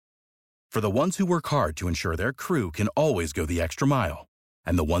For the ones who work hard to ensure their crew can always go the extra mile,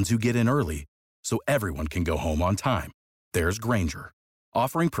 and the ones who get in early so everyone can go home on time, there's Grainger,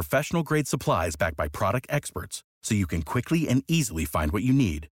 offering professional-grade supplies backed by product experts so you can quickly and easily find what you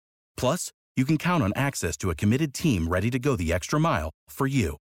need. Plus, you can count on access to a committed team ready to go the extra mile for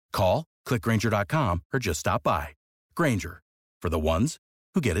you. Call, click Grainger.com, or just stop by. Grainger, for the ones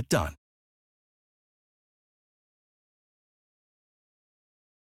who get it done.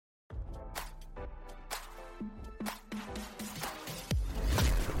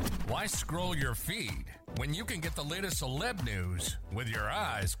 Why scroll your feed when you can get the latest celeb news with your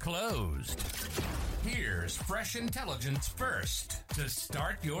eyes closed? Here's fresh intelligence first to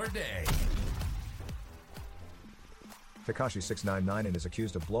start your day. Tekashi 6ix9ine is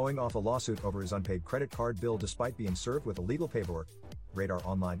accused of blowing off a lawsuit over his unpaid credit card bill despite being served with illegal paperwork,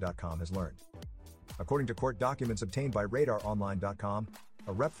 RadarOnline.com has learned. According to court documents obtained by RadarOnline.com,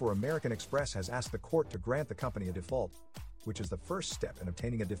 a rep for American Express has asked the court to grant the company a default, which is the first step in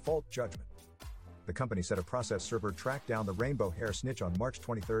obtaining a default judgment. The company said a process server tracked down the rainbow hair snitch on March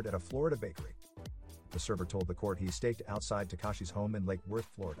 23 at a Florida bakery. The server told the court he staked outside Tekashi's home in Lake Worth,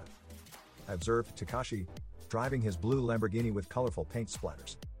 Florida. I observed Tekashi driving his blue Lamborghini with colorful paint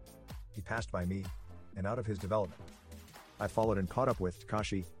splatters. He passed by me and out of his development. I followed and caught up with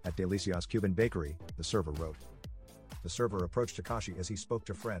Tekashi at Delicia's Cuban Bakery, the server wrote. The server approached Tekashi as he spoke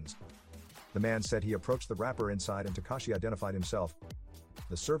to friends. The man said he approached the rapper inside and Tekashi identified himself.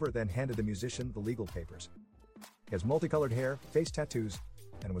 The server then handed the musician the legal papers. He has multicolored hair, face tattoos,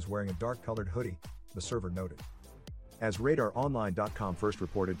 and was wearing a dark-colored hoodie, the server noted. As RadarOnline.com first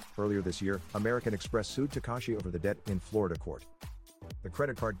reported, earlier this year, American Express sued Tekashi over the debt in Florida court. The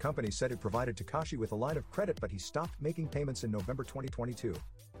credit card company said it provided Tekashi with a line of credit, but he stopped making payments in November 2022.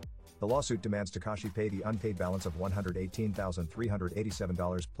 The lawsuit demands Tekashi pay the unpaid balance of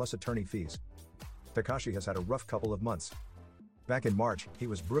 $118,387 plus attorney fees. Tekashi has had a rough couple of months. Back in March, he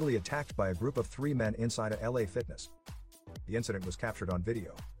was brutally attacked by a group of 3 men inside a LA Fitness. The incident was captured on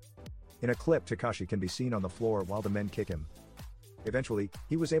video. In a clip, Tekashi can be seen on the floor while the men kick him. Eventually,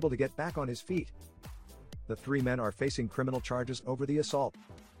 he was able to get back on his feet. The 3 men are facing criminal charges over the assault.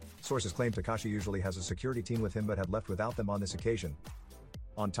 Sources claim Tekashi usually has a security team with him but had left without them on this occasion.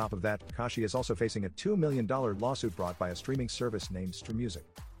 On top of that, Tekashi is also facing a $2 million lawsuit brought by a streaming service named StreamMusic.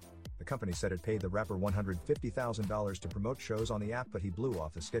 The company said it paid the rapper $150,000 to promote shows on the app, but he blew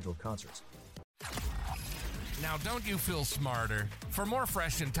off the scheduled concerts. Now, don't you feel smarter? For more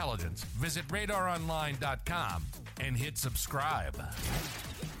fresh intelligence, visit RadarOnline.com and hit subscribe.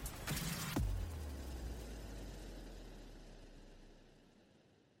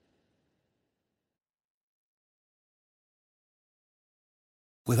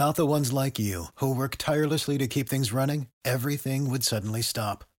 Without the ones like you, who work tirelessly to keep things running, everything would suddenly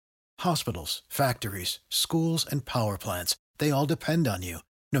stop. Hospitals, factories, schools, and power plants, they all depend on you.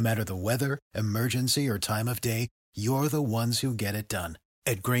 No matter the weather, emergency, or time of day, you're the ones who get it done.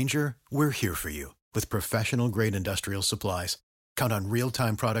 At Grainger, we're here for you with professional-grade industrial supplies. Count on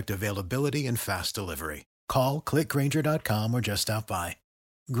real-time product availability and fast delivery. Call, click Grainger.com, or just stop by.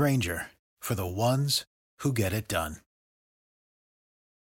 Grainger, for the ones who get it done.